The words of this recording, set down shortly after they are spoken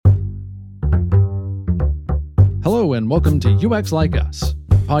Hello and welcome to UX Like Us,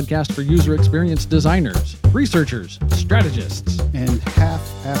 a podcast for user experience designers, researchers, strategists, and half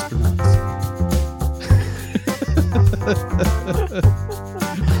astronauts.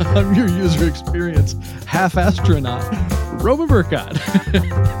 I'm your user experience half astronaut, Roma Burkott.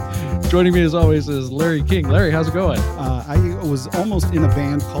 Joining me as always is Larry King. Larry, how's it going? I was almost in a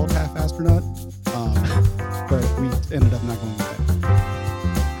band called Half Astronaut, but we ended up not going with that.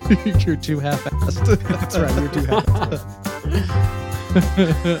 You're too half-assed. That's right, you're too half-assed.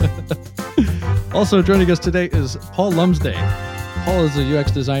 Also joining us today is Paul Lumsday. Paul is a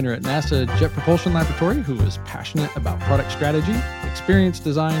UX designer at NASA Jet Propulsion Laboratory who is passionate about product strategy, experience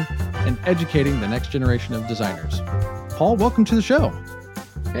design, and educating the next generation of designers. Paul, welcome to the show.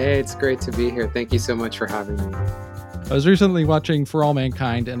 Hey, it's great to be here. Thank you so much for having me. I was recently watching For All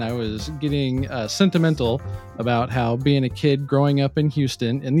Mankind, and I was getting sentimental about how being a kid growing up in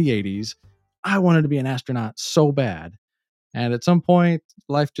Houston in the 80s, I wanted to be an astronaut so bad. And at some point,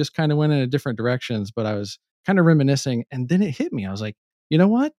 life just kind of went in different directions, but I was kind of reminiscing, and then it hit me. I was like, you know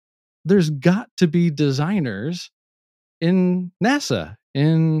what? There's got to be designers in NASA,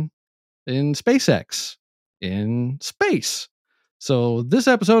 in SpaceX, in space. So this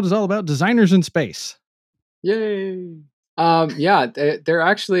episode is all about designers in space. Yay! There are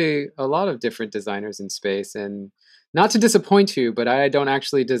actually a lot of different designers in space, and not to disappoint you, but I don't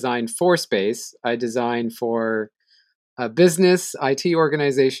actually design for space. I design for a business IT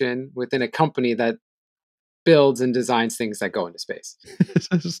organization within a company that builds and designs things that go into space.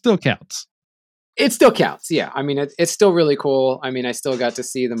 It still counts. It still counts, yeah. I mean, it's still really cool. I mean, I still got to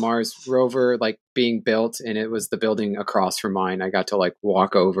see the Mars rover like being built, and it was the building across from mine. I got to like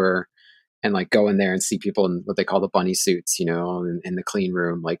walk over and like go in there and see people in what they call the bunny suits, you know, in the clean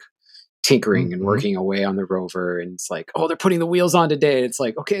room, like tinkering and working away on the rover. And it's like, oh, they're putting the wheels on today. It's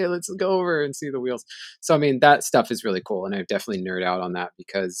like, okay, let's go over and see the wheels. So, I mean, that stuff is really cool. And I definitely nerd out on that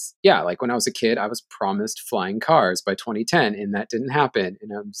because, yeah, like when I was a kid, I was promised flying cars by 2010 and that didn't happen.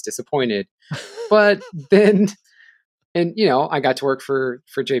 And I was disappointed. But then, and you know, I got to work for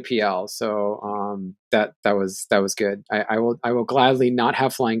JPL, so that was good. I will gladly not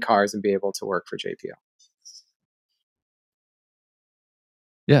have flying cars and be able to work for JPL.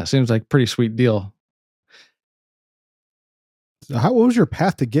 Yeah, seems like a pretty sweet deal. So what was your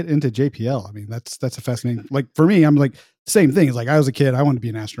path to get into JPL? I mean, that's a fascinating. Like for me, I'm like same thing. It's like I was a kid, I wanted to be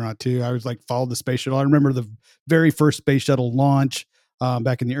an astronaut too. I was like followed the space shuttle. I remember the very first space shuttle launch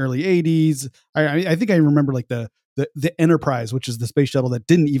back in the early '80s. I think I remember like the Enterprise, which is the space shuttle that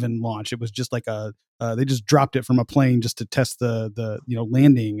didn't even launch. It was just like they just dropped it from a plane just to test the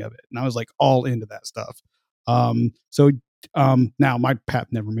landing of it. And I was like all into that stuff. Now my path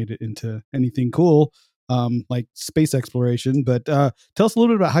never made it into anything cool, like space exploration, but tell us a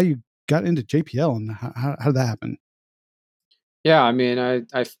little bit about how you got into JPL and how did that happen? Yeah, I mean,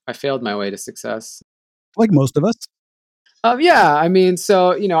 I failed my way to success. Like most of us. Yeah, I mean,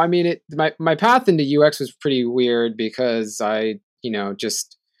 so, you know, I mean, my path into UX was pretty weird because I,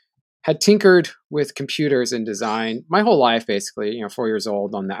 just had tinkered with computers and design my whole life, basically, 4 years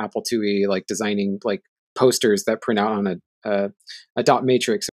old on the Apple IIe, like designing like posters that print out on a dot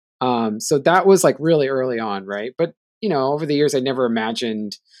matrix. So that was like really early on, right? But, over the years, I never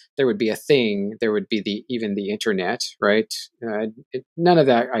imagined there would be a thing. There would be even the internet, right? None of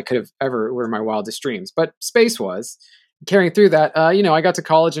that I could have ever were my wildest dreams, but space was. Carrying through that, I got to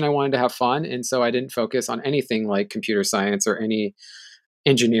college and I wanted to have fun. And so I didn't focus on anything like computer science or any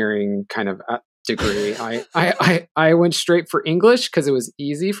engineering kind of degree. I went straight for English because it was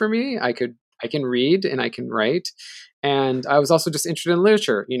easy for me. I can read and I can write. And I was also just interested in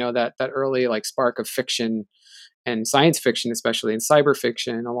literature, that early like spark of fiction and science fiction, especially in cyber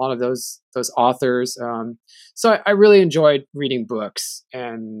fiction, a lot of those authors. So I really enjoyed reading books,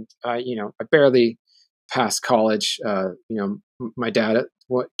 and I barely past college, my dad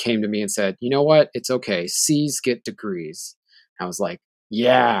came to me and said, you know what, it's okay. C's get degrees. I was like,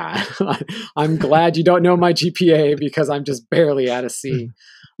 yeah, I'm glad you don't know my GPA because I'm just barely at a C.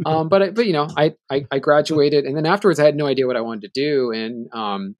 But I graduated, and then afterwards I had no idea what I wanted to do. And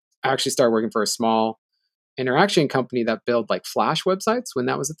I actually started working for a small interaction company that built like Flash websites when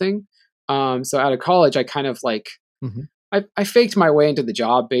that was a thing. So out of college, I kind of like, I faked my way into the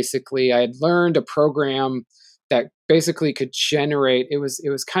job. Basically, I had learned a program that basically could generate. It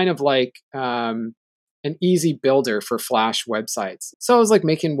was kind of like an easy builder for Flash websites. So I was like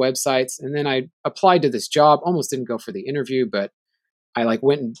making websites, and then I applied to this job. Almost didn't go for the interview, but I like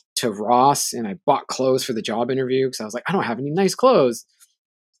went to Ross and I bought clothes for the job interview because I was like, I don't have any nice clothes,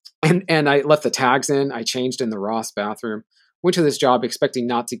 and I left the tags in. I changed in the Ross bathroom. Went to this job expecting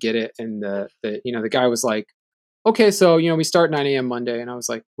not to get it, and the guy was like, okay, so, we start 9 a.m. Monday. And I was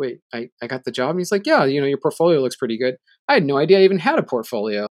like, wait, I got the job? And he's like, yeah, your portfolio looks pretty good. I had no idea I even had a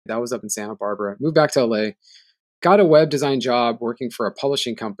portfolio. That was up in Santa Barbara. Moved back to LA, got a web design job working for a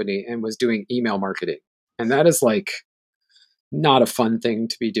publishing company and was doing email marketing. And that is like not a fun thing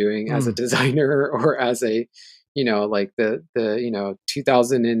to be doing as a designer or as a, like the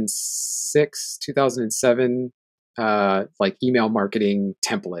 2006, 2007, like email marketing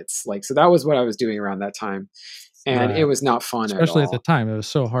templates. Like, so that was what I was doing around that time. And it Right. was not fun at Especially at the all. time, it was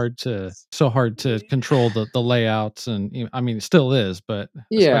so hard to control the layouts, and I mean, it still is, but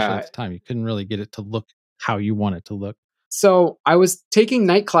especially at Yeah. the time, you couldn't really get it to look how you want it to look. So I was taking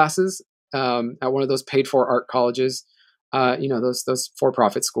night classes at one of those paid for art colleges, those for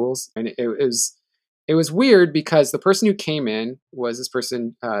profit schools, and it was weird because the person who came in was this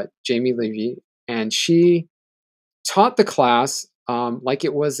person, Jamie Levy, and she taught the class like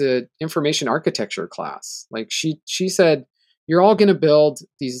it was a information architecture class. Like she said, you're all going to build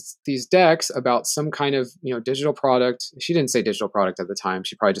these decks about some kind of digital product. She didn't say digital product at the time.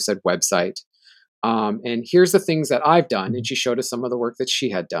 She probably just said website. And here's the things that I've done. And she showed us some of the work that she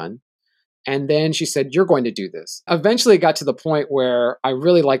had done. And then she said, you're going to do this. Eventually, it got to the point where I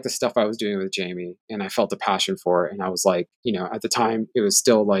really liked the stuff I was doing with Jamie and I felt a passion for it. And I was like, at the time, it was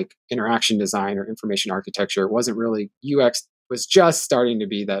still like interaction design or information architecture. It wasn't really UX, was just starting to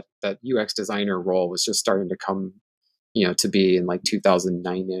be that UX designer role was just starting to come, to be in like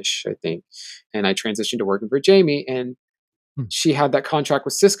 2009-ish, I think. And I transitioned to working for Jamie, and she had that contract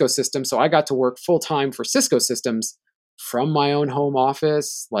with Cisco Systems. So I got to work full time for Cisco Systems from my own home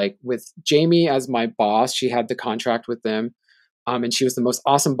office, like with Jamie as my boss. She had the contract with them. And she was the most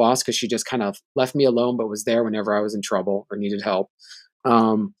awesome boss because she just kind of left me alone, but was there whenever I was in trouble or needed help.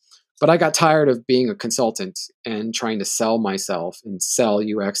 But I got tired of being a consultant and trying to sell myself and sell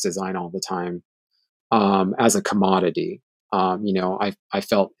UX design all the time as a commodity. I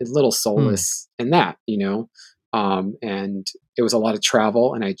felt a little soulless in that, and it was a lot of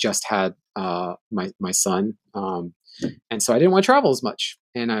travel, and I just had my son, and so I didn't want to travel as much.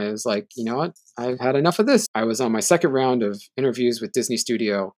 And I was like, you know what, I've had enough of this. I was on my second round of interviews with Disney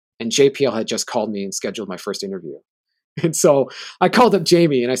Studio, and JPL had just called me and scheduled my first interview. And so I called up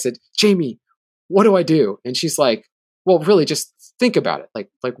Jamie and I said, Jamie, what do I do? And she's like, well, really, just think about it.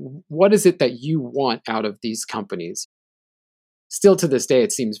 Like, what is it that you want out of these companies? Still to this day,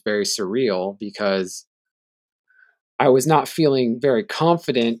 it seems very surreal because I was not feeling very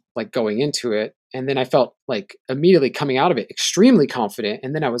confident, like going into it. And then I felt like immediately coming out of it extremely confident.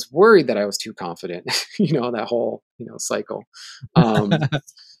 And then I was worried that I was too confident, that whole, cycle.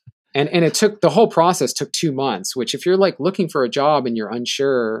 And it took, the whole process took 2 months, which if you're like looking for a job and you're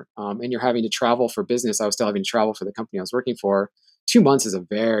unsure and you're having to travel for business, I was still having to travel for the company I was working for. 2 months is a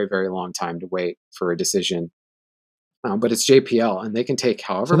very, very long time to wait for a decision. But it's JPL and they can take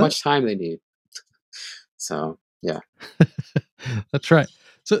however much time they need. So, yeah. That's right.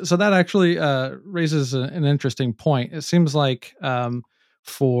 So that actually raises an interesting point. It seems like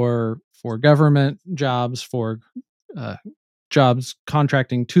for government jobs, for jobs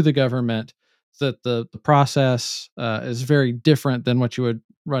contracting to the government, that the process is very different than what you would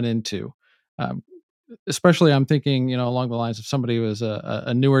run into. Um, Especially, I'm thinking, along the lines of somebody who is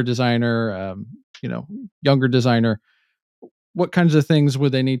a newer designer, younger designer. What kinds of things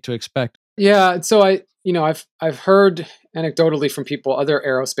would they need to expect? Yeah, so I've heard anecdotally from people, other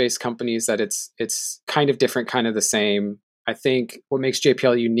aerospace companies, that it's kind of different, kind of the same. I think what makes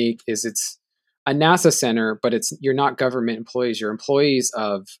JPL unique is it's a NASA center, but you're not government employees. You're employees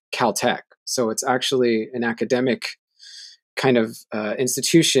of Caltech, so it's actually an academic kind of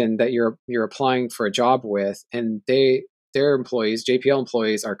institution that you're applying for a job with, and their employees, JPL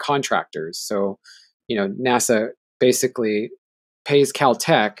employees, are contractors. So, NASA basically pays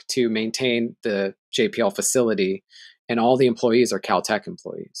Caltech to maintain the JPL facility, and all the employees are Caltech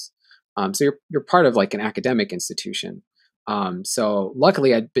employees. So you're part of like an academic institution. So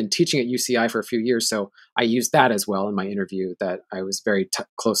luckily, I'd been teaching at UCI for a few years, so I used that as well in my interview. That I was very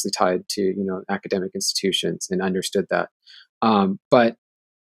closely tied to academic institutions and understood that. But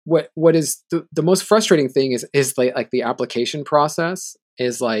what is the most frustrating thing is like the application process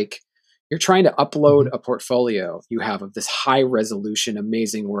is like you're trying to upload a portfolio you have of this high resolution,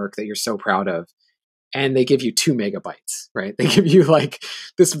 amazing work that you're so proud of. And they give you 2 megabytes, right? They give you like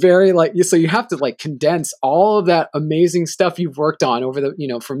this very so you have to like condense all of that amazing stuff you've worked on over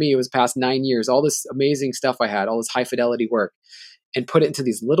the, for me, it was past 9 years, all this amazing stuff I had, all this high fidelity work, and put it into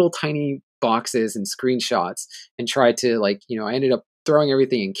these little tiny boxes and screenshots and try to I ended up throwing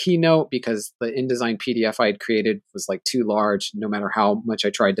everything in Keynote because the InDesign PDF I had created was like too large, no matter how much I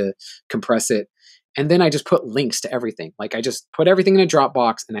tried to compress it. And then I just put links to everything. Like I just put everything in a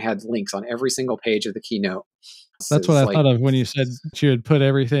Dropbox and I had links on every single page of the Keynote. That's what I thought of when you said you had put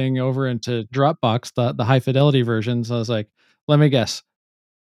everything over into Dropbox, the high fidelity versions. I was like, let me guess,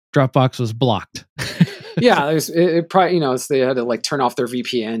 Dropbox was blocked. Yeah, it probably, they had to like turn off their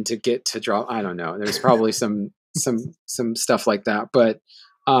VPN to get to Drop. I don't know. There's probably some stuff like that, but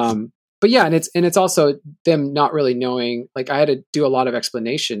yeah, and it's also them not really knowing. Like I had to do a lot of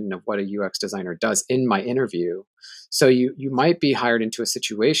explanation of what a UX designer does in my interview. So you might be hired into a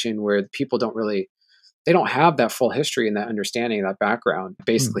situation where the people they don't have that full history and that understanding, that background.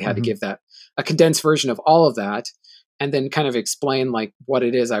 Basically had to give that a condensed version of all of that, and then kind of explain like what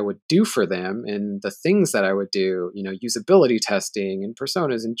it is I would do for them and the things that I would do, usability testing and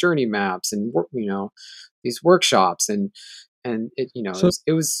personas and journey maps and these workshops and it,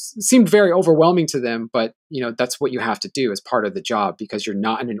 seemed very overwhelming to them, but that's what you have to do as part of the job because you're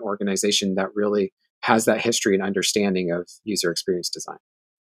not in an organization that really has that history and understanding of user experience design.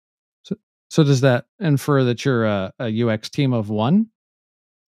 So does that infer that you're a UX team of one?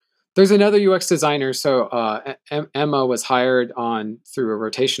 There's another UX designer. So Emma was hired on through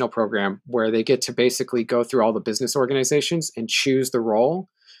a rotational program where they get to basically go through all the business organizations and choose the role.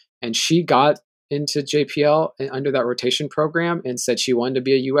 And she got into JPL under that rotation program and said she wanted to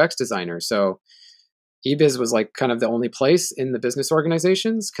be a UX designer. So eBiz was like kind of the only place in the business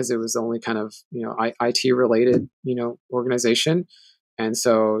organizations because it was the only kind of, IT related, organization. And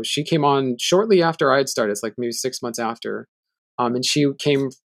so she came on shortly after I had started. It's like maybe 6 months after. And she came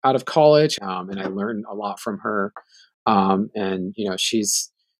out of college and I learned a lot from her. And,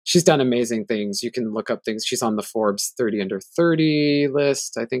 she's done amazing things. You can look up things. She's on the Forbes 30 under 30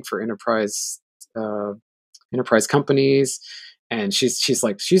 list, I think, for enterprise companies. And she's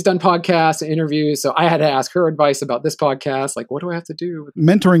done podcasts and interviews. So I had to ask her advice about this podcast. Like, what do I have to do?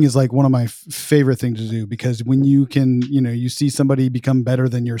 Mentoring is like one of my favorite things to do because when you can, you see somebody become better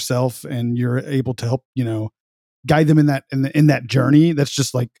than yourself and you're able to help, guide them in that journey. That's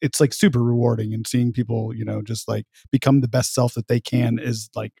just like, it's like super rewarding, and seeing people, just like become the best self that they can is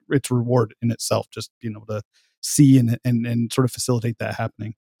like, it's reward in itself, just, to see and sort of facilitate that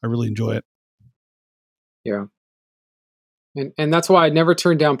happening. I really enjoy it. Yeah. And that's why I never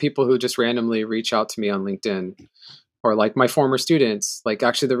turn down people who just randomly reach out to me on LinkedIn or like my former students. Like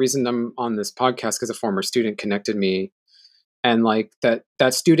actually the reason I'm on this podcast because a former student connected me, and like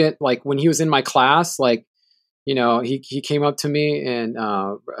that student, like when he was in my class, like, he came up to me and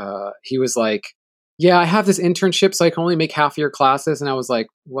he was like, yeah, I have this internship, so I can only make half of your classes. And I was like,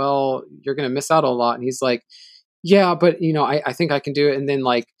 well, you're going to miss out a lot. And he's like, yeah, but I think I can do it. And then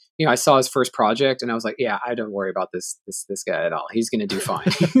like, I saw his first project and I was like, yeah, I don't worry about this guy at all. He's going to do fine.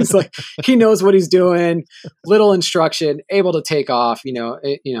 He's like, he knows what he's doing, little instruction, able to take off,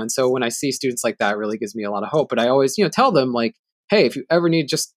 and so when I see students like that, it really gives me a lot of hope. But I always, tell them like, hey, if you ever need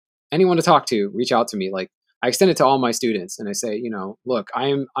just anyone to talk to, reach out to me. Like I extend it to all my students and I say, look,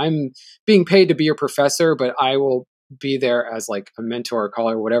 I'm being paid to be your professor, but I will be there as like a mentor or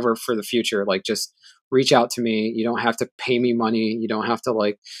caller, whatever for the future. Like just reach out to me. You don't have to pay me money. You don't have to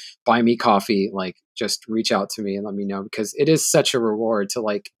like buy me coffee. Like just reach out to me and let me know, because it is such a reward to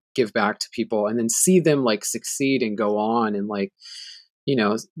like give back to people and then see them like succeed and go on and like,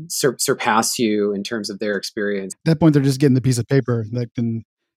 surpass you in terms of their experience. At that point, they're just getting the piece of paper that can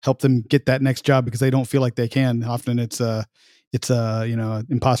help them get that next job because they don't feel like they can. Often it's a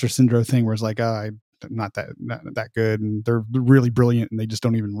imposter syndrome thing where it's like, I'm not that good, and they're really brilliant and they just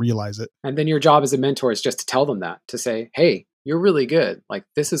don't even realize it. And then your job as a mentor is just to tell them that, to say, hey, you're really good. Like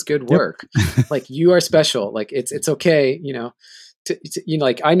this is good work. Yep. Like you are special. Like it's okay.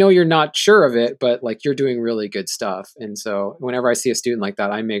 Like I know you're not sure of it, but like you're doing really good stuff. And so whenever I see a student like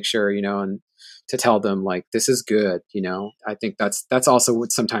that, I make sure, and to tell them like, this is good. I think that's also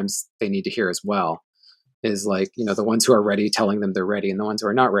what sometimes they need to hear as well, is like, the ones who are ready, telling them they're ready, and the ones who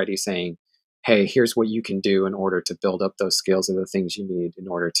are not ready saying, hey, here's what you can do in order to build up those skills and the things you need in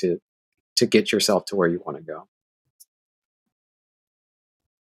order to get yourself to where you want to go.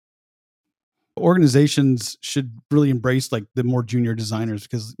 Organizations should really embrace like the more junior designers,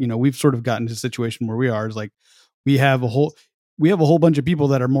 because we've sort of gotten to a situation where we are is like we have a whole bunch of people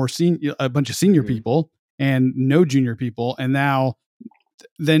that are more senior, a bunch of senior people and no junior people, and now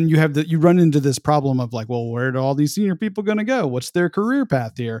then you run into this problem of like, well, where are all these senior people going to go? What's their career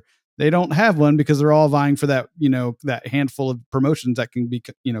path here? They don't have one because they're all vying for that that handful of promotions that can be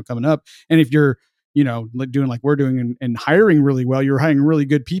coming up. And if you're like doing like we're doing and hiring really well. You're hiring really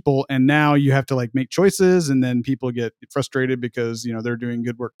good people, and now you have to like make choices, and then people get frustrated because they're doing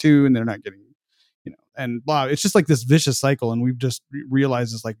good work too, and they're not getting and blah. It's just like this vicious cycle, and we've just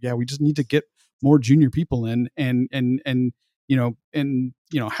realized it's like, yeah, we just need to get more junior people in and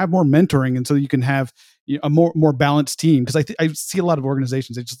have more mentoring, and so you can have a more balanced team. Because I see a lot of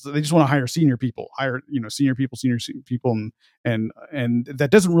organizations they just want to hire senior people, senior people, and that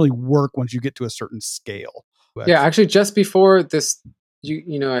doesn't really work once you get to a certain scale. Yeah, actually, just before this,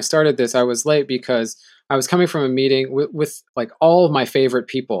 I started this, I was late because I was coming from a meeting with like all of my favorite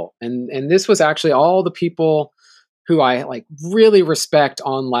people, and this was actually all the people who I like really respect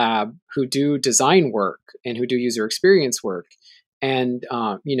on lab, who do design work and who do user experience work. And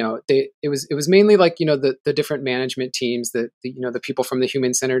it was mainly like the different management teams, that the people from the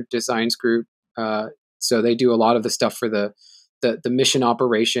Human Centered Designs group. So they do a lot of the stuff for the mission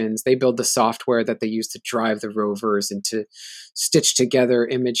operations. They build the software that they use to drive the rovers and to stitch together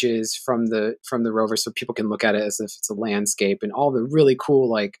images from the rover so people can look at it as if it's a landscape, and all the really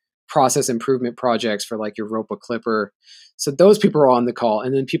cool like process improvement projects for like Europa Clipper. So those people are on the call.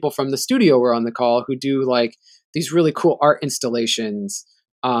 And then people from the studio were on the call who do like these really cool art installations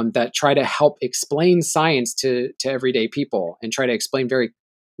that try to help explain science to everyday people, and try to explain very,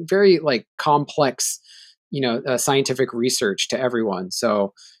 very like complex scientific research to everyone.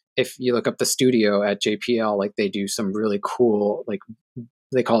 So if you look up the studio at JPL, like they do some really cool, like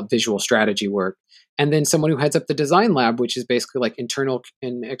they call it visual strategy work. And then someone who heads up the design lab, which is basically like internal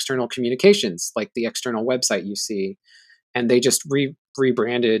and external communications, like the external website you see. And they just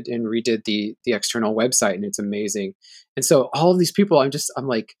rebranded and redid the external website, and it's amazing. And so all of these people, I'm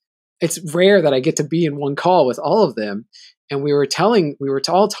like, it's rare that I get to be in one call with all of them. And we were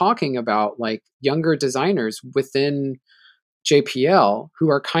all talking about like younger designers within JPL who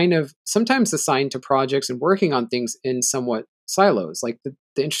are kind of sometimes assigned to projects and working on things in somewhat silos. Like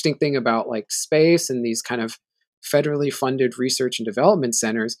the interesting thing about like space and these kind of federally funded research and development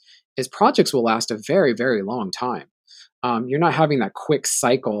centers is projects will last a very, very long time. You're not having that quick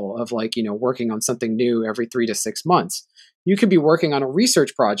cycle of like, working on something new every 3 to 6 months. You could be working on a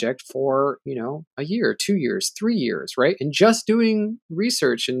research project for, a year, 2 years, 3 years, right? And just doing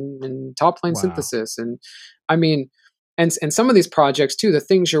research and top line synthesis. And I mean, and some of these projects too, the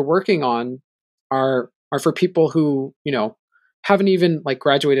things you're working on are for people who, haven't even like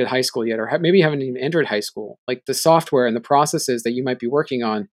graduated high school yet, or maybe haven't even entered high school. Like the software and the processes that you might be working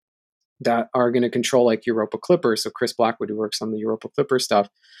on that are going to control like Europa Clipper. So Chris Blackwood, who works on the Europa Clipper stuff,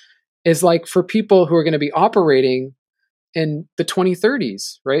 is like for people who are going to be operating in the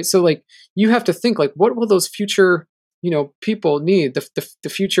 2030s, right? So like you have to think like, what will those future, people need? The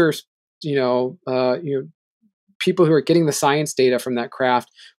future, people who are getting the science data from that craft,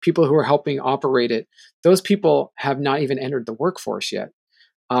 people who are helping operate it, those people have not even entered the workforce yet.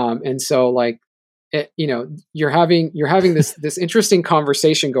 And so like, you're having this interesting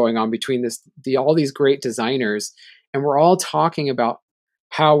conversation going on between all these great designers, and we're all talking about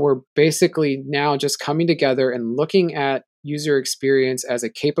how we're basically now just coming together and looking at user experience as a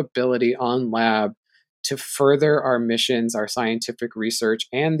capability on lab to further our missions, our scientific research,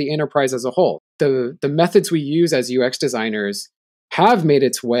 and the enterprise as a whole. The methods we use as UX designers have made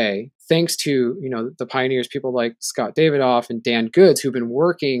its way thanks to the pioneers, people like Scott Davidoff and Dan Goods, who've been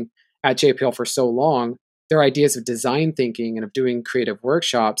working at JPL for so long. Their ideas of design thinking and of doing creative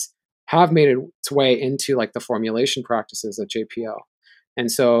workshops have made its way into like the formulation practices at JPL.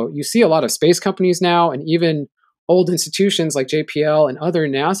 And so you see a lot of space companies now, and even old institutions like JPL and other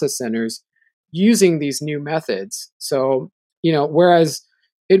NASA centers using these new methods. So, whereas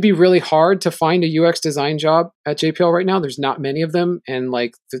it'd be really hard to find a UX design job at JPL right now, there's not many of them. And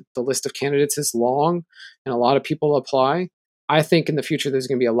like the list of candidates is long and a lot of people apply. I think in the future, there's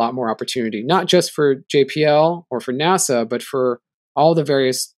going to be a lot more opportunity, not just for JPL or for NASA, but for all the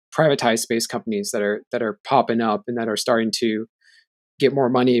various privatized space companies that are popping up and that are starting to get more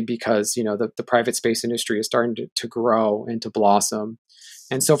money because, the private space industry is starting to grow and to blossom.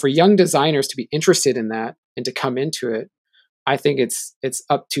 And so for young designers to be interested in that and to come into it, I think it's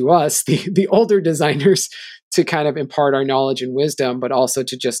up to us, the older designers, to kind of impart our knowledge and wisdom, but also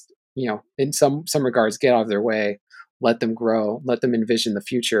to just, in some regards, get out of their way, let them grow, let them envision the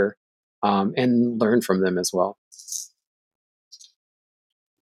future, and learn from them as well.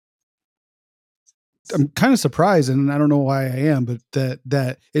 I'm kind of surprised, and I don't know why I am, but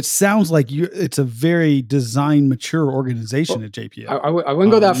that it sounds like it's a very design mature organization at JPL. I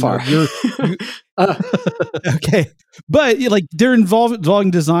wouldn't go that far. Okay, but like they're involving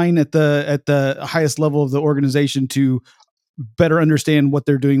design at the highest level of the organization to better understand what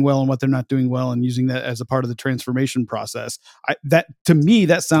they're doing well and what they're not doing well, and using that as a part of the transformation process. That to me,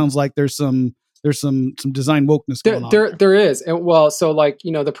 that sounds like there's some design wokeness going on. There is. And well, so like,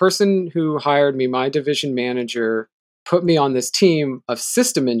 the person who hired me, my division manager, put me on this team of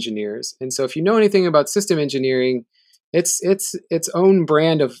system engineers. And so if you know anything about system engineering, it's its own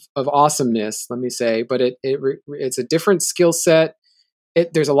brand of awesomeness, let me say, but it's a different skill set.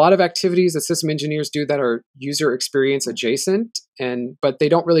 There's a lot of activities that system engineers do that are user experience adjacent, but they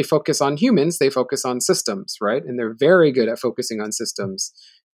don't really focus on humans. They focus on systems, right? And they're very good at focusing on systems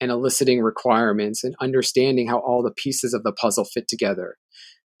and eliciting requirements and understanding how all the pieces of the puzzle fit together.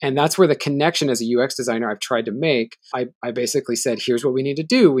 And that's where the connection as a UX designer I've tried to make. I basically said, here's what we need to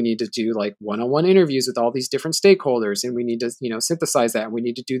do. We need to do like one-on-one interviews with all these different stakeholders, and we need to, synthesize that. And we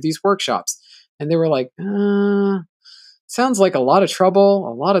need to do these workshops. And they were like, sounds like a lot of trouble,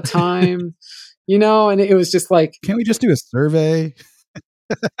 a lot of time, and it was just like, can't we just do a survey?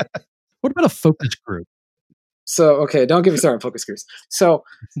 What about a focus group? So, okay, don't get me started on focus groups. So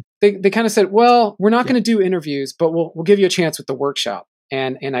they kind of said, well, we're not going to do interviews, but we'll give you a chance with the workshop.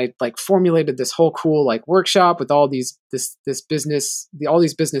 And I like formulated this whole cool like workshop with all these all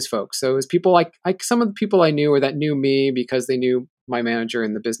these business folks. So it was people like some of the people I knew or that knew me because they knew my manager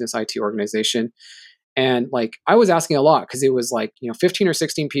in the business IT organization. And like I was asking a lot because it was like 15 or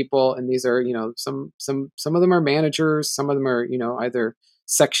 16 people, and these are some of them are managers, some of them are either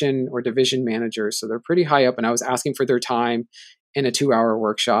section or division managers, so they're pretty high up. And I was asking for their time in a 2-hour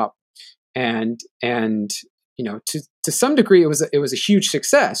workshop, and to some degree it was a huge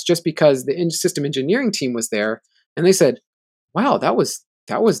success just because the system engineering team was there, and they said, "Wow, that was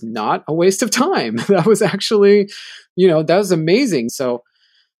not a waste of time. That was actually that was amazing." So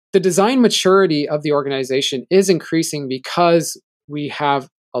the design maturity of the organization is increasing because we have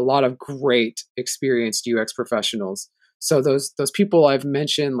a lot of great experienced UX professionals. So those people I've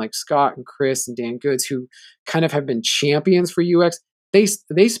mentioned, like Scott and Chris and Dan Goods, who kind of have been champions for UX, they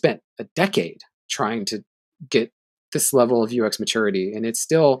spent a decade trying to get this level of UX maturity, and it's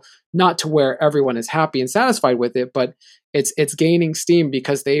still not to where everyone is happy and satisfied with it, but it's gaining steam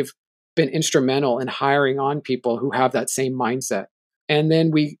because they've been instrumental in hiring on people who have that same mindset. And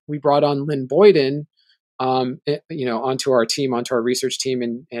then we brought on Lynn Boyden, onto our team, onto our research team,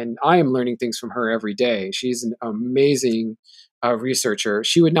 and I am learning things from her every day. She's an amazing researcher.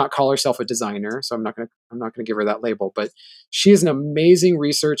 She would not call herself a designer, so I'm not gonna give her that label. But she is an amazing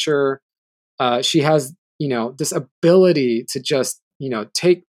researcher. She has this ability to just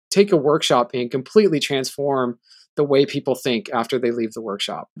take a workshop and completely transform the way people think after they leave the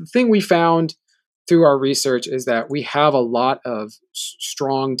workshop. The thing we found through our research is that we have a lot of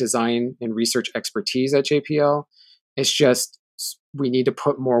strong design and research expertise at JPL. It's just we need to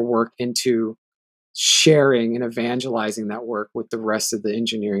put more work into sharing and evangelizing that work with the rest of the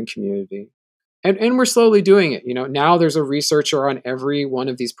engineering community. And we're slowly doing it. Now there's a researcher on every one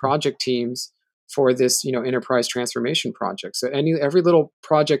of these project teams for this, enterprise transformation project. So every little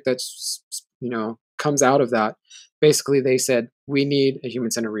project that's, comes out of that, basically they said, we need a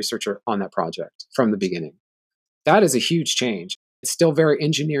human-centered researcher on that project from the beginning. That is a huge change. It's still very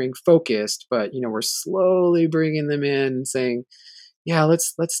engineering focused, but, we're slowly bringing them in and saying, yeah,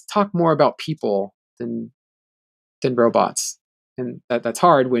 let's talk more about people than robots. And that's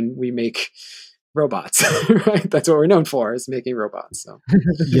hard when we make robots, right? That's what we're known for, is making robots. So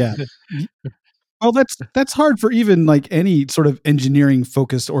yeah. Well, that's hard for even like any sort of engineering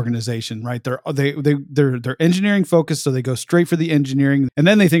focused organization, right? They're engineering focused, so they go straight for the engineering, and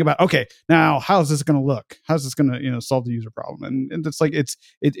then they think about, okay, now how's this going to look? How's this going to solve the user problem? And it's like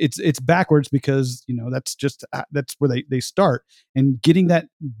it's backwards because that's where they start, and getting that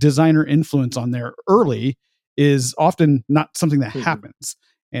designer influence on there early is often not something that happens.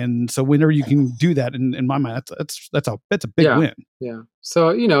 And so whenever you can do that, in my mind, that's a big win. Yeah. So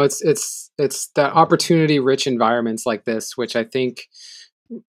it's that opportunity-rich environments like this, which I think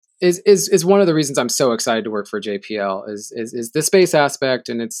is one of the reasons I'm so excited to work for JPL. Is the space aspect,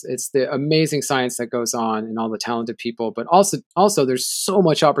 and it's the amazing science that goes on, and all the talented people, but also there's so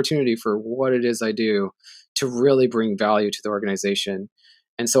much opportunity for what it is I do to really bring value to the organization.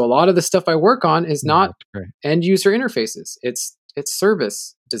 And so a lot of the stuff I work on is not end user interfaces. It's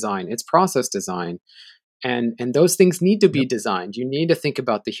service design, it's process design, and those things need to be designed. You need to think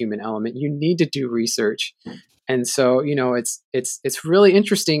about the human element. You need to do research, and so it's really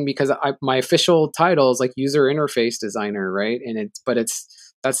interesting because my official title is like user interface designer, right? And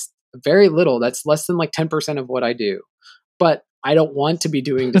that's very little. That's less than like 10% of what I do. But I don't want to be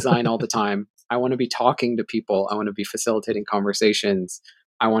doing design all the time. I want to be talking to people. I want to be facilitating conversations.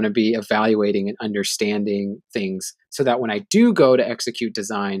 I want to be evaluating and understanding things so that when I do go to execute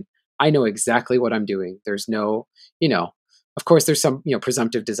design, I know exactly what I'm doing. There's no, of course there's some,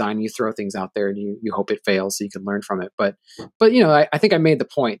 presumptive design. You throw things out there and you hope it fails so you can learn from it. But I think I made the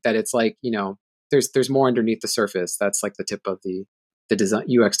point that it's like, there's more underneath the surface. That's like the tip of the design,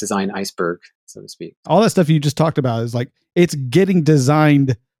 UX design iceberg, so to speak. All that stuff you just talked about is like, it's getting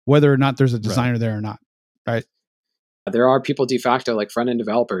designed whether or not there's a designer there or not. Right. There are people de facto like front end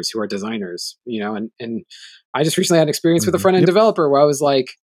developers who are designers, and I just recently had an experience with a front end developer where I was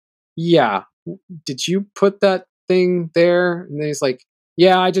like, yeah, did you put that thing there? And he's like,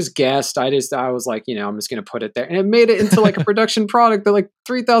 yeah, I just guessed. I was like, I'm just going to put it there. And it made it into like a production product that like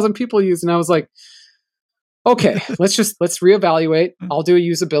 3,000 people use. And I was like, okay, let's reevaluate. I'll do a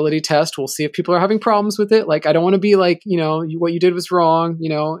usability test. We'll see if people are having problems with it. Like, I don't want to be like, what you did was wrong,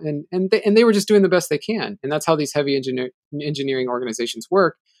 and they were just doing the best they can. And that's how these heavy engineering organizations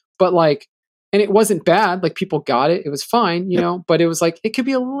work. But like, and it wasn't bad. Like, people got it. It was fine, but it was like, it could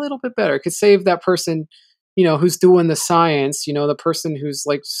be a little bit better. It could save that person, who's doing the science, the person who's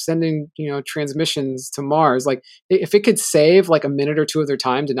like sending, transmissions to Mars. Like, if it could save like a minute or two of their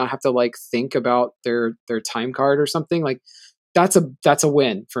time to not have to like think about their time card or something, like that's a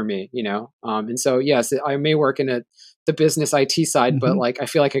win for me, and so, yes, I may work in the business IT side, but like, I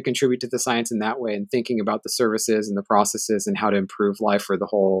feel like I contribute to the science in that way, and thinking about the services and the processes and how to improve life for the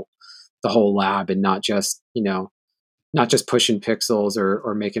whole lab, and not just pushing pixels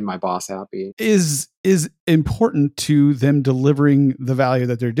or making my boss happy is important to them delivering the value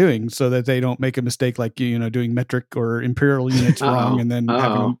that they're doing, so that they don't make a mistake like, doing metric or imperial units wrong, and then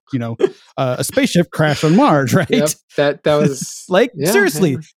having, a spaceship crash on Mars, right? Yep, that was like,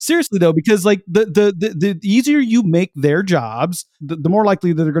 seriously though, because like the easier you make their jobs, the more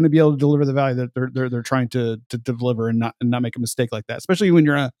likely that they're going to be able to deliver the value that they're trying to deliver, and not make a mistake like that, especially when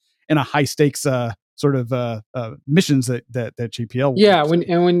you're in a high stakes sort of missions that JPL. Yeah,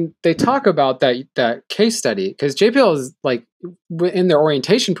 when they talk about that case study, because JPL is like, in their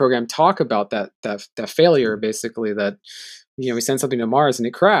orientation program, talk about that failure, basically, that we sent something to Mars and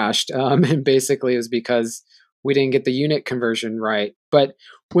it crashed, and basically it was because we didn't get the unit conversion right. But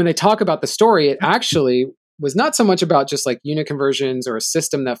when they talk about the story, it actually was not so much about just like unit conversions or a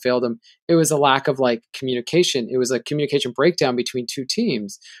system that failed them. It was a lack of like communication. It was a communication breakdown between two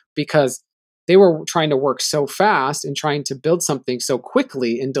teams, because they were trying to work so fast and trying to build something so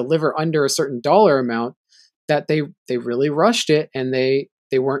quickly and deliver under a certain dollar amount that they really rushed it, and they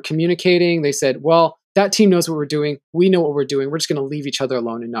weren't communicating. They said, well, that team knows what we're doing. We know what we're doing. We're just going to leave each other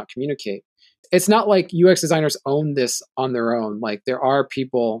alone and not communicate. It's not like UX designers own this on their own. Like, there are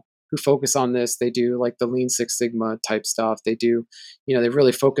people who focus on this. They do like the Lean Six Sigma type stuff. They do, they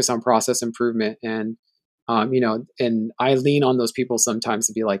really focus on process improvement. And and I lean on those people sometimes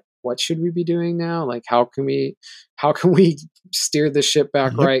to be like, what should we be doing now? Like, how can we steer the ship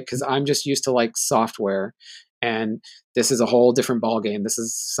back right? Because I'm just used to like software, and this is a whole different ballgame. This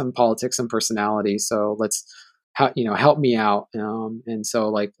is some politics, some personality. So let's, help me out. And so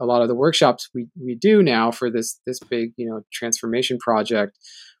like a lot of the workshops we do now for this big, transformation project,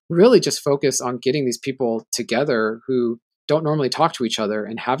 really just focus on getting these people together who don't normally talk to each other,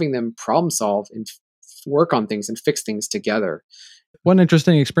 and having them problem solve and work on things and fix things together. One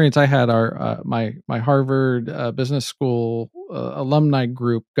interesting experience I had, my Harvard Business School alumni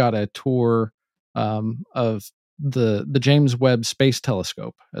group got a tour of the James Webb Space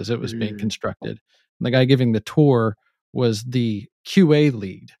Telescope as it was being constructed. And the guy giving the tour was the QA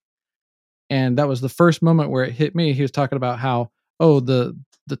lead. And that was the first moment where it hit me. He was talking about how,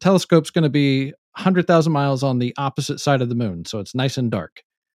 the telescope's going to be 100,000 miles on the opposite side of the moon, so it's nice and dark.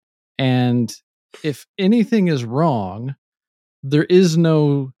 And if anything is wrong, there is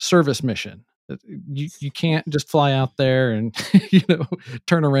no service mission. You can't just fly out there and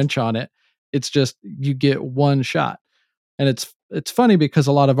turn a wrench on it. It's just, you get one shot. And it's funny because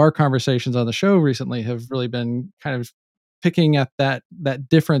a lot of our conversations on the show recently have really been kind of picking at that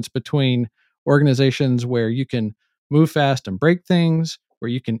difference between organizations where you can move fast and break things, where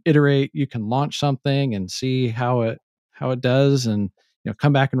you can iterate, you can launch something and see how it does, and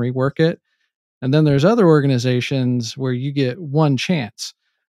come back and rework it. And then there's other organizations where you get one chance.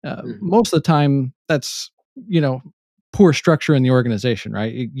 Most of the time, that's poor structure in the organization,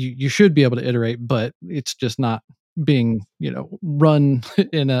 right? You should be able to iterate, but it's just not being run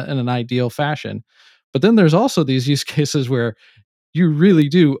in an ideal fashion. But then there's also these use cases where you really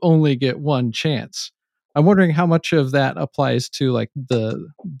do only get one chance. I'm wondering how much of that applies to like the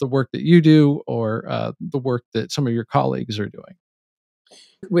work that you do, or the work that some of your colleagues are doing.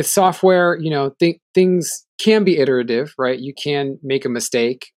 With software, things can be iterative, right? You can make a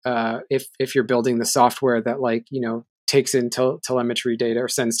mistake if you're building the software that takes in telemetry data or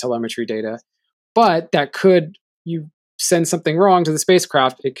sends telemetry data. But that could, you send something wrong to the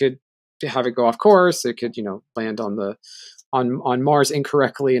spacecraft, it could have it go off course. It could, land on Mars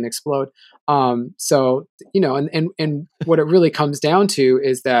incorrectly and explode. So, and what it really comes down to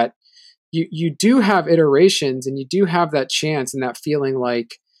is that you do have iterations, and you do have that chance and that feeling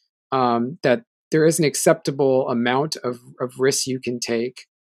like that there is an acceptable amount of risk you can take.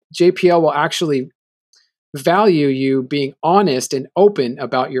 JPL will actually value you being honest and open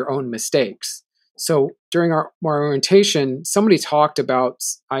about your own mistakes. So during our orientation, somebody talked about,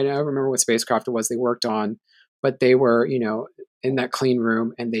 I don't remember what spacecraft it was they worked on, but they were, in that clean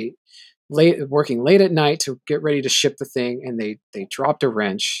room, and they working late at night to get ready to ship the thing, and they dropped a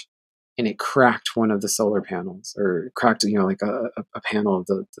wrench, and it cracked one of the solar panels, or cracked, like a panel of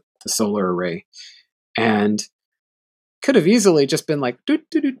the solar array, and could have easily just been like, do,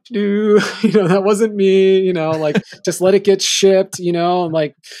 do, do, do. That wasn't me, like just let it get shipped, and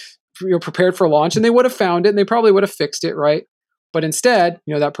like, you're prepared for launch, and they would have found it, and they probably would have fixed it, right? But instead,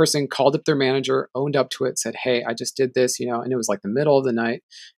 that person called up their manager, owned up to it, said, hey, I just did this, and it was like the middle of the night.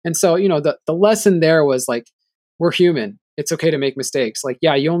 And so, the lesson there was like, we're human. It's okay to make mistakes. Like,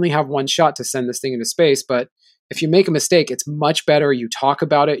 yeah, you only have one shot to send this thing into space, but if you make a mistake, it's much better. You talk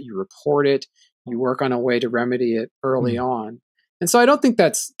about it, you report it, you work on a way to remedy it early on. And so I don't think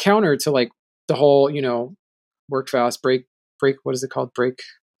that's counter to like the whole, work fast, break, what is it called? Break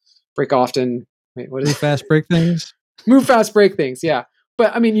often. Wait, what is it? Fast, break things. Move fast, break things. Yeah.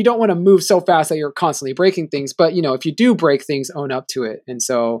 But I mean, you don't want to move so fast that you're constantly breaking things. But, if you do break things, own up to it. And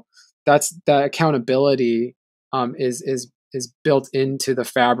so that's the accountability is built into the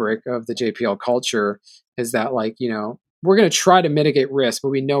fabric of the JPL culture, is that like, we're going to try to mitigate risk, but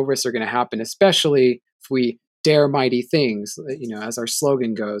we know risks are going to happen, especially if we dare mighty things, as our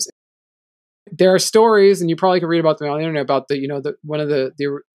slogan goes. There are stories, and you probably can read about them on the internet, about one of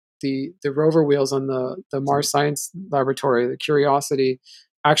the rover wheels on the Mars Science Laboratory, the Curiosity,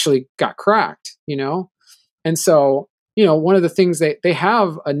 actually got cracked, And so, one of the things they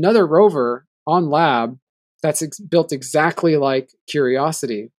have another rover on lab that's built exactly like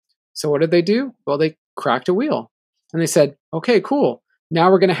Curiosity. So what did they do? Well, they cracked a wheel, and they said, okay, cool.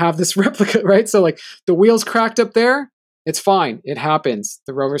 Now we're going to have this replica, right? So like the wheel's cracked up there. It's fine. It happens.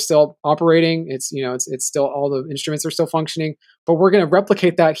 The rover's still operating. It's, it's still, all the instruments are still functioning, but we're going to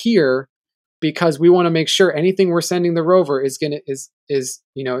replicate that here, because we want to make sure anything we're sending the rover is going to, it's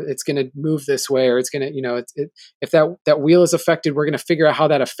going to move this way, or it's going to, if that wheel is affected, we're going to figure out how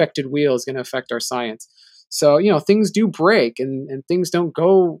that affected wheel is going to affect our science. So, things do break, and things don't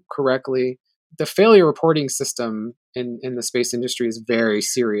go correctly. The failure reporting system in the space industry is a very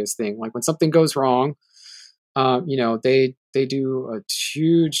serious thing. Like when something goes wrong, they do a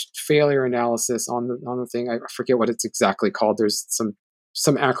huge failure analysis on the thing. I forget what it's exactly called. There's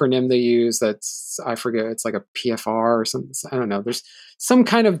some acronym they use that's, I forget, it's like a PFR or something. I don't know. There's some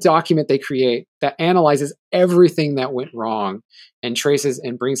kind of document they create that analyzes everything that went wrong and traces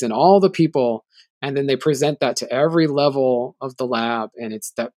and brings in all the people. And then they present that to every level of the lab. And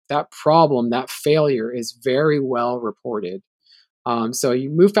it's that problem, that failure is very well reported. So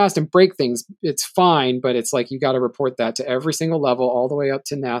you move fast and break things, it's fine, but it's like you got to report that to every single level, all the way up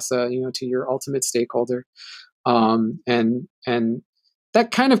to NASA, to your ultimate stakeholder. And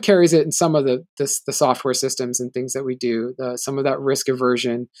that kind of carries it in some of the software systems and things that we do. Some of that risk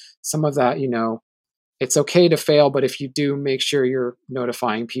aversion, some of that, it's okay to fail, but if you do, make sure you're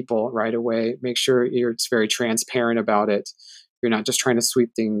notifying people right away. Make sure it's very transparent about it. You're not just trying to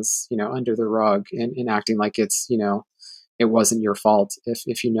sweep things, under the rug and acting like it's, it wasn't your fault if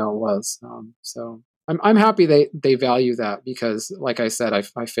it was. So I'm happy they value that, because like I said,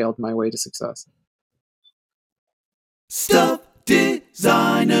 I failed my way to success. Stuff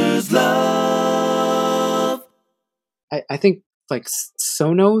designers love. I think like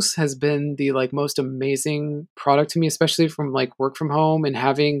Sonos has been the like most amazing product to me, especially from like work from home and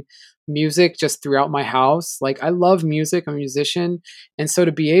having music just throughout my house. Like I love music, I'm a musician. And so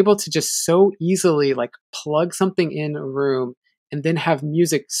to be able to just so easily like plug something in a room and then have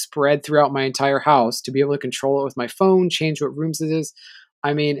music spread throughout my entire house, to be able to control it with my phone, change what rooms it is.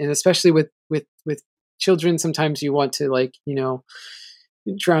 I mean, and especially with children, sometimes you want to like,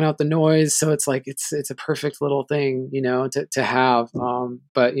 drown out the noise. So it's like, it's a perfect little thing, to have.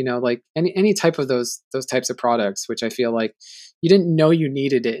 But like any type of those types of products, which I feel like you didn't know you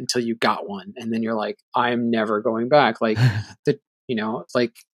needed it until you got one. And then you're like, I'm never going back. Like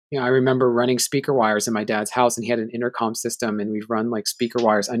like I remember running speaker wires in my dad's house, and he had an intercom system, and we'd run like speaker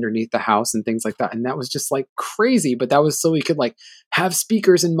wires underneath the house and things like that. And that was just like crazy, but that was so we could like have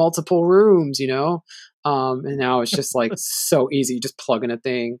speakers in multiple rooms, and now it's just like so easy. You just plug in a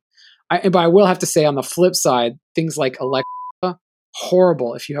thing. But I will have to say, on the flip side, things like Alexa,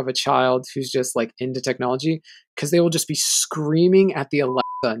 horrible if you have a child who's just like into technology, because they will just be screaming at the Alexa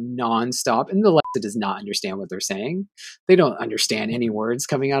nonstop, and the Alexa does not understand what they're saying. They don't understand any words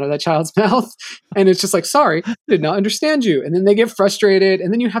coming out of that child's mouth, and it's just like, sorry, I did not understand you. And then they get frustrated,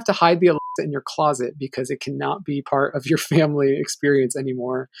 and then you have to hide the Alexa in your closet because it cannot be part of your family experience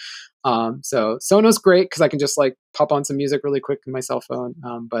anymore. So Sonos great because I can just like pop on some music really quick in my cell phone.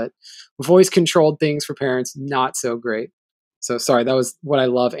 But voice controlled things for parents, not so great. So sorry, that was what I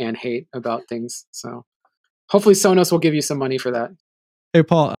love and hate about things. So hopefully Sonos will give you some money for that. Hey,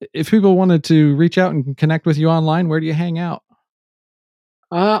 Paul, if people wanted to reach out and connect with you online, where do you hang out?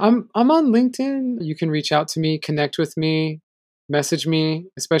 I'm on LinkedIn. You can reach out to me, connect with me, message me,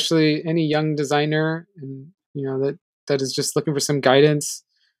 especially any young designer and that is just looking for some guidance.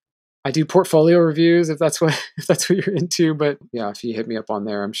 I do portfolio reviews if that's what you're into. But yeah, if you hit me up on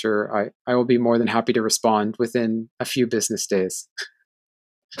there, I'm sure I will be more than happy to respond within a few business days.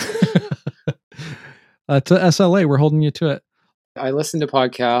 To SLA, we're holding you to it. I listen to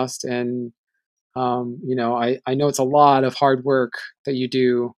podcasts, and I know it's a lot of hard work that you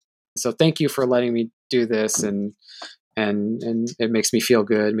do. So thank you for letting me do this, and it makes me feel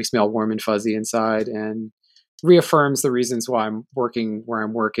good. It makes me all warm and fuzzy inside, and reaffirms the reasons why I'm working where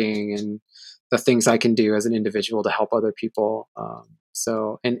I'm working and the things I can do as an individual to help other people.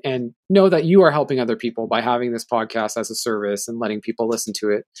 So know that you are helping other people by having this podcast as a service and letting people listen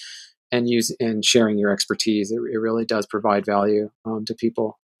to it and use and sharing your expertise. It really does provide value to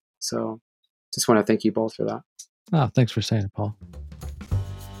people. So just want to thank you both for that. Oh, thanks for saying it, Paul.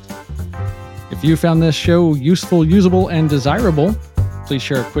 If you found this show useful, usable, and desirable, please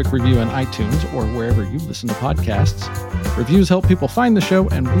share a quick review on iTunes or wherever you listen to podcasts. Reviews help people find the show,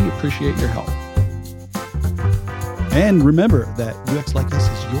 and we appreciate your help. And remember that UX Like Us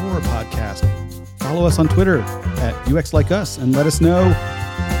is your podcast. Follow us on Twitter at UX Like Us and let us know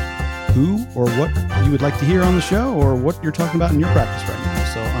who or what you would like to hear on the show or what you're talking about in your practice right now.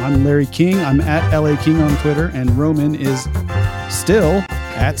 So I'm Larry King. I'm at LA King on Twitter, and Roman is still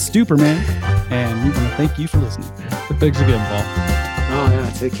at Stuperman. And we want to thank you for listening. Thanks again, Paul. Oh, yeah.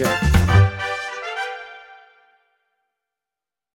 Take care.